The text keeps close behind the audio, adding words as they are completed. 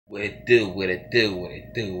What it do, what it do, what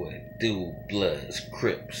it do, what it do. Bloods,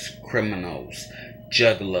 Crips, criminals,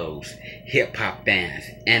 juggalos, hip hop fans,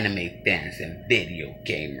 anime fans, and video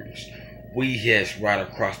gamers. We heads right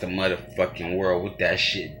across the motherfucking world with that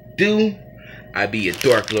shit do. I be your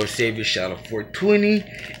Dark Lord Savior, shout out 420,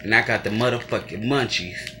 and I got the motherfucking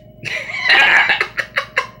munchies.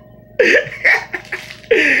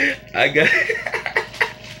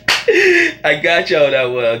 I got y'all that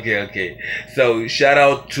one. Okay. So shout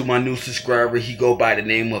out to my new subscriber. He go by the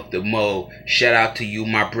name of the Mo. Shout out to you,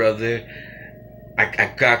 my brother.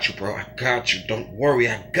 I got you, bro. I got you. Don't worry.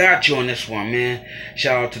 I got you on this one, man.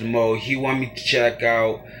 Shout out to the Mo. He want me to check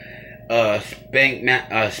out Spank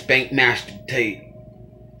Master Tape.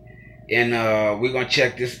 And we're gonna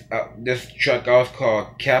check this truck out. It's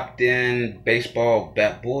called Captain Baseball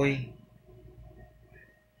Bat Boy.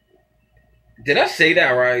 Did I say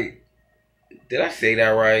that right?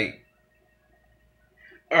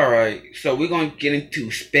 Alright, so we're gonna get into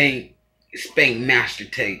Spank Master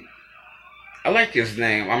Tape. I like his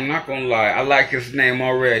name, I'm not gonna lie, I like his name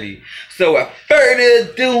already. So without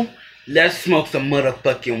further ado, let's smoke some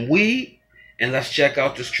motherfucking weed and let's check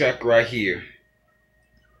out this track right here.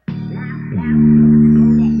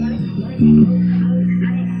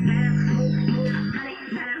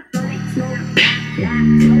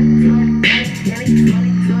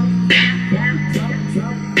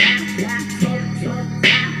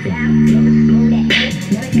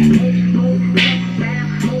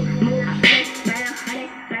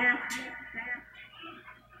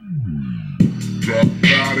 Dropped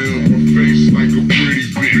out of my face like a pretty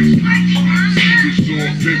bitch. Secret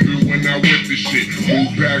sore pimpin' when I whip this shit.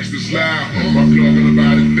 Move packs this loud. My plug on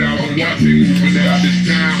about 1,000 watts. They moving out this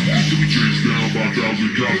town. So we chase down by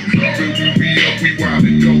 1,000 cops. When we up, we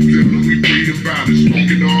wildin' dope. Till we breathing violence.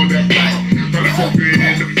 Smoking all that block. Trying to smoke it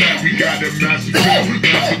in the flat. We got that massive pill.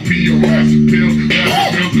 Massive P.O. Massive pill.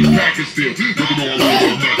 Massive pills and packing still. Looking all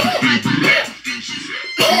over massive pill.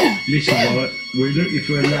 Listen, right, we're looking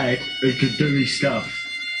for a lad who can do his stuff.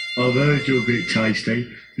 I've heard you're a bit tasty.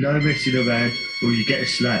 No messing around or you get a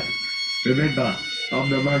slap. Remember, I'm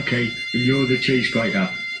the monkey and you're the cheese grater.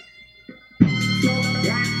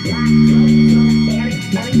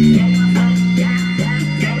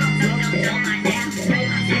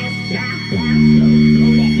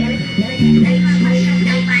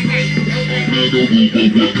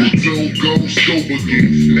 Don't go scope again.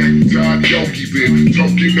 Necktie yogi bit.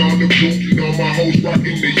 Talking on the booking on my hoes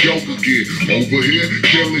rocking the yoga gear. Over here,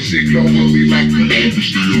 killing shit globally like the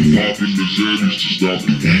oversteer. Popping the zeddies to stop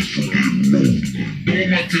the beats from getting moved. All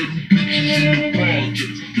my little bitches in the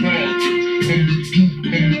project. Coming through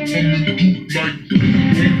like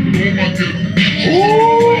all my little bitches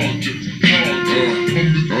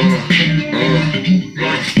in the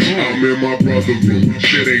I'm in my brother's room,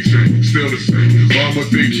 shit ain't changed, still the same. Mama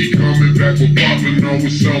think he coming back with popping on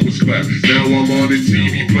with summer's clap. Now I'm on the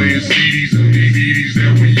TV playing CDs and DVDs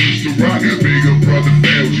that we used to rock. Bigger brother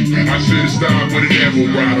failed you, I should've stopped but it never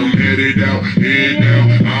right. I'm headed out, head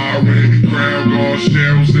down, iron, crown guard,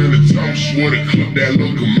 shells in the toast with a clip that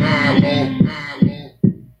look a mile long.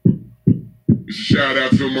 It's a shout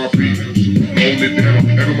out to my people, hold it down.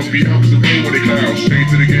 Everyone must be out cause the rain with the clouds. Change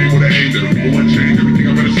to the game with an aim that the people want to change everything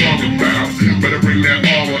I've been a song about. Better bring that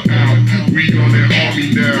armor out, we on that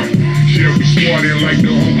army now. Yeah, we squatting like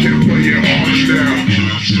the whole kid playing arms now.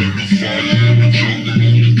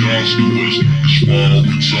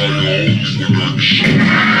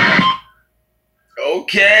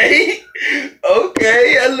 Okay,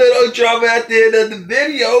 a little drama at the end of the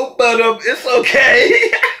video, but it's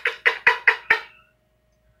okay.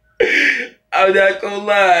 I'm not gonna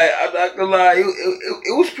lie.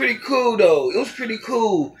 It was pretty cool though. It was pretty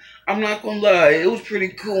cool. I'm not gonna lie. It was pretty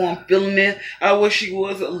cool. I'm feeling it. I wish it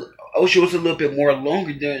was a little bit more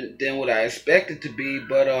longer than what I expected to be,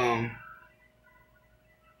 but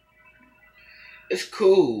it's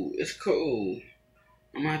cool. It's cool.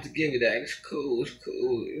 I'm gonna have to give it that. It's cool.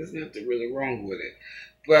 There's nothing really wrong with it.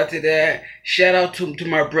 But after that, shout out to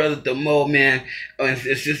my brother, the Mo, man. If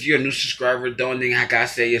this is your new subscriber, the only thing I gotta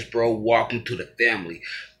say is, bro, welcome to the family.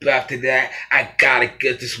 But after that, I gotta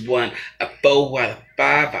get this one a 4 out of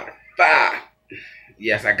 5 out of 5.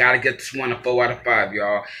 Yes, I gotta get this one a 4 out of 5,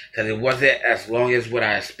 y'all. Because it wasn't as long as what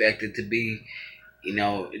I expected to be. You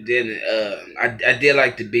know, it didn't, I did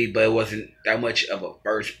like the beat, but it wasn't that much of a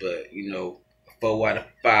verse. But, you know, 4 out of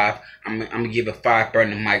 5. I'm gonna give it 5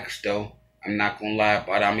 burning mics, though. I'm not gonna lie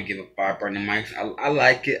about it. I'm gonna give it 5 burning mics. I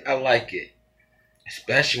like it.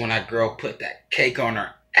 Especially when that girl put that cake on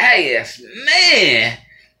her ass. Man!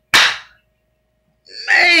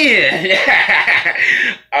 Man.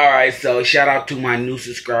 Alright, so shout out to my new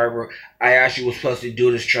subscriber. I actually was supposed to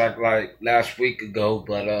do this track like last week ago,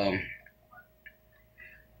 but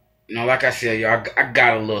you know, like I said, y'all, I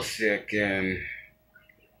got a little sick and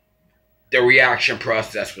the reaction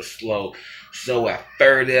process was slow. So without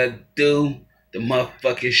further ado, the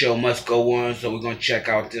motherfucking show must go on. So we're gonna check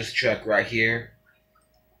out this track right here.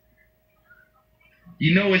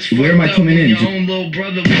 You know it's where am I coming in? Your own little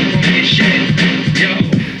brother was on your shit. Yo,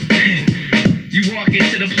 you walk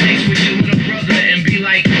into the place with your little brother and be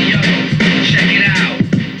like, yo, check it out.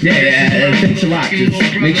 Yeah, thanks a lot.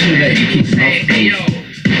 Just make sure that you keep it up.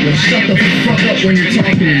 Yo, shut the fuck up when you're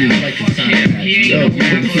talking to me. Yo, what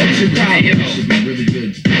the fuck's your problem? This should be really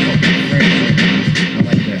good. I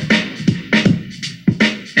like that.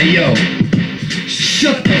 Hey, yo.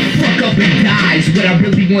 Shut the fuck up and die is what I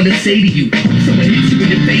really want to say to you. Someone hits you in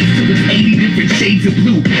the face till there's 80 different shades of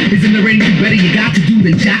blue. Isn't there anything better you got to do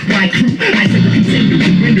than jack my crew? I said the contenders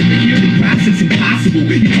and render the healing process impossible.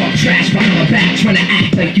 You talk trash behind my back trying to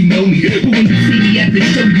act like you know me. But when you see me at the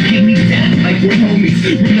show, you give me that like we're homies.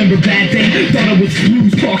 Remember bad day? Thought I was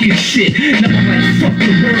blues talking shit. Now I'm like, fuck the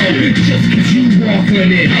world just cause you walk on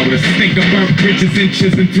it. I was think about bridges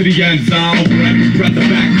inches into the end zone. Brother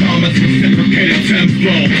back commas, reciprocated tempo.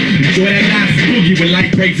 Enjoy that last boogie when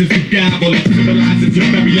light raises the gavel and civilizes your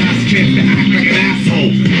very last chance to act like an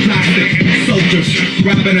asshole. Plastic soldiers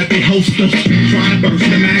grabbing at the holsters, trying to burst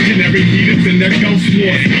imaginary heaters in their ghost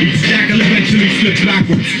wars. Each jackal eventually slips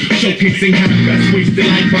backwards, showcasing how the best wasted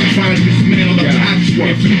life by trying to dismantle the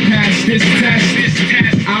patchwork. If you pass this test,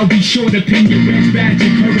 I'll be sure to pin your red badge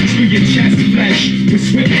and courage through your chest flesh with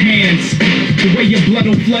swift hands. The way your blood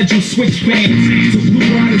will flood your switch plans to blue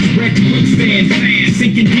riders red quicksand.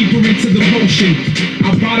 Sinking deeper into the potion,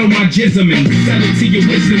 I bottle my jism and sell it to your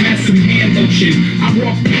wisdom as some hand lotion. I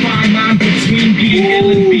walk the fine line between being ill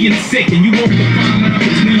and being sick, and you walk the fine line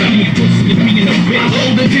between being pussy and being a bitch. I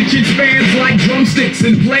hold attention spans like drumsticks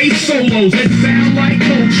and play solos that sound like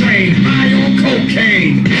Coltrane, high on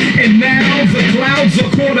cocaine. And now the clouds are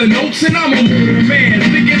quarter notes and I'm a murder man,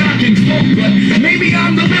 thinking I can float, but maybe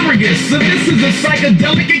I'm delirious. So this is a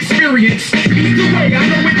psychedelic experience. Either way, I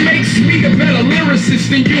know it makes me a better lyricist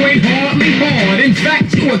and you ain't hardly hard. In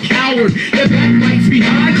fact, you a coward that backbites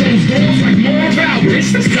behind closed doors like more Albert.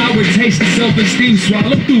 It's the sour taste of self-esteem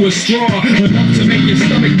swallowed through a straw, enough to make your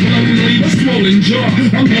stomach blow and leave a swollen jaw.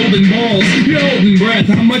 I'm holding balls, you're holding breath.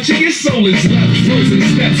 How much of your soul is left? Frozen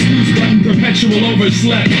steps, snooze button, perpetual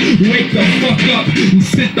overslept. Wake the fuck up and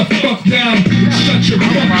sit the fuck down. Shut your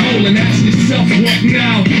fuck hole and ask yourself what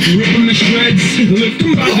now. Rip them to shreds, lift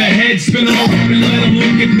them by the head, spin them around and let them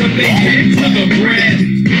look at what they did to the bread.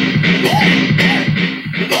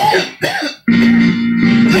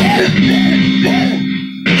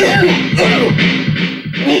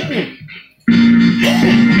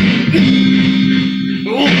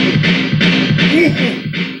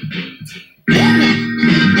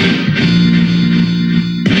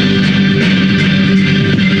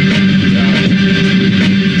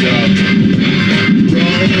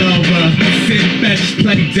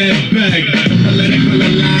 Play dead bag, political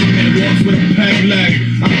alignment walks with a peg leg.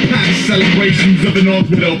 I pass celebrations of an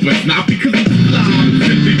awkward opus, not because it's live,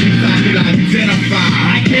 simply because I can identify.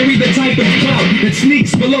 I carry the type of clout that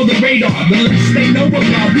sneaks below the radar. The less they know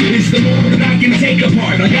about is the more that I can take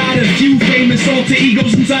apart. I got a few famous alter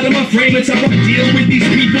egos inside of my frame. It's how I deal with these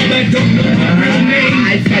people that don't know my real name.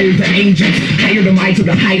 I fired the angels, hired a idol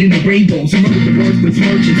to hide in the rainbows, and murdered the worthless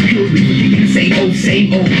merchants purely for thinking the same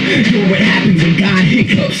old. You're what happens when God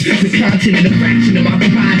hiccups. The content and a fraction of my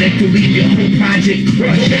product will leave your whole project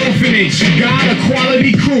crushed. Orphanage, you got a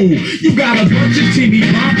quality crew. You got a bunch of teeny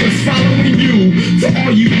boppers following you. To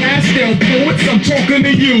all you pastel poets, I'm talking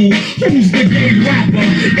to you. Who's the gay rapper?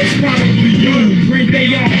 It's probably you. Bring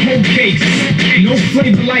they all whole cakes. No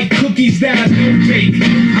flavor like cookies that I don't bake.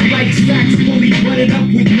 I like sacks fully buttered up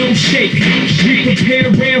with no shake. We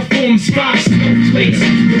prepare rare forms, 5 snowflakes.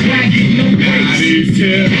 The ragged no breaks. These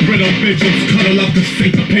here brittle bitches cuddle up the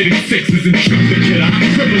syncopated sixes and triplicate. I'm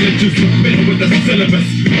privileges to fiddle with the syllabus.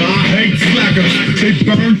 I hate slackers. They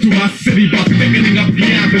burn through my city by thickening up the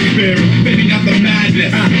atmosphere and fitting out the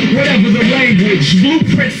madness. Whatever the language,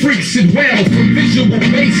 blueprint freaks it well. From visual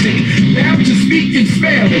basic down to speak and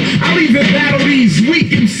spell. I'll even battle these weak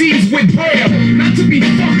MCs with braille. Not to be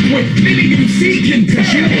fucked with, any MC can tell.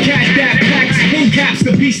 You cat that packs full caps,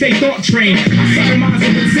 the beast they thought trained. I sodomize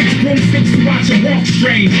them with 6 broomsticks to watch them walk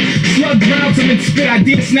strange. Slug drowns them and spit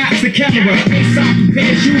idea snaps the camera. Aesop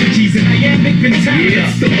prepares eulogies and iambic pentameter.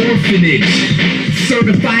 It's the Orphanage.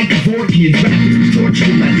 certified Kevorkian. Rappers torture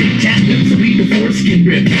with my dick, cat lips, leave the foreskin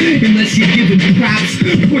rip. Unless you're giving props,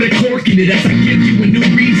 put a cork in it as I give you a new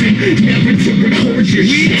reason never to record your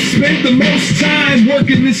shit. We spent the most time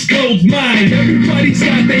working this gold mine. Everybody's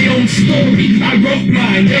got their own story, I wrote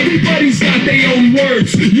mine. Everybody's got their own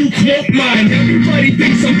words, you quote mine. Everybody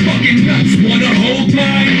thinks I'm fucking nuts, wanna hold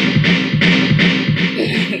mine?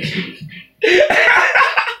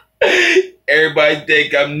 Everybody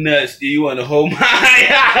think I'm nuts. Do you want to hold my?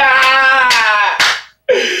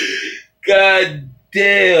 God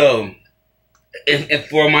damn. And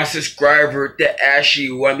for my subscriber that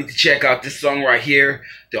actually want me to check out this song right here,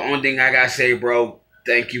 the only thing I gotta say, bro,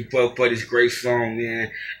 thank you for this great song,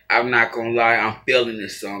 man. I'm not gonna lie, I'm feeling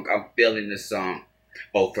this song. I'm feeling this song.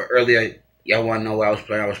 Oh, for earlier, y'all wanna know what I was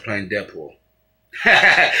playing? I was playing Deadpool.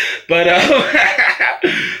 but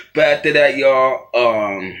after that, y'all,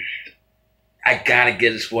 I gotta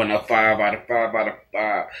give this one a 5 out of 5 out of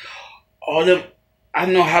 5. All them, I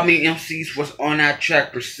don't know how many MCs was on that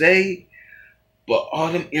track per se, but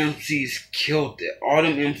all them MCs killed it. All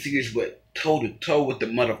them MCs went toe to toe with the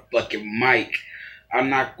motherfucking mic.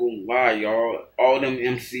 I'm not gonna lie, y'all. All them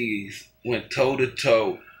MCs went toe to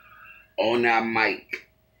toe on that mic,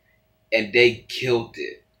 and they killed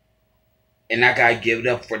it. And I gotta give it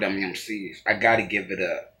up for them MCs. I gotta give it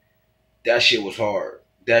up. That shit was hard.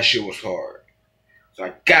 That shit was hard. So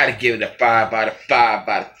I gotta give it a 5 out of 5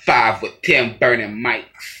 out of 5 with 10 burning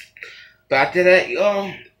mics. But after that,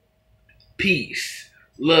 y'all, peace,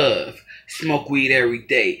 love, smoke weed every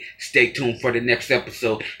day. Stay tuned for the next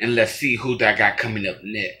episode, and let's see who I got coming up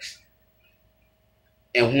next.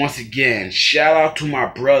 And once again, shout out to my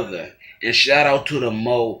brother, and shout out to the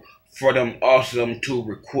Mo for them awesome 2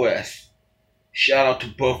 requests. Shout out to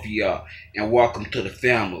both of y'all, and welcome to the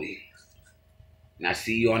family. And I'll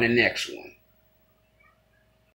see you on the next one.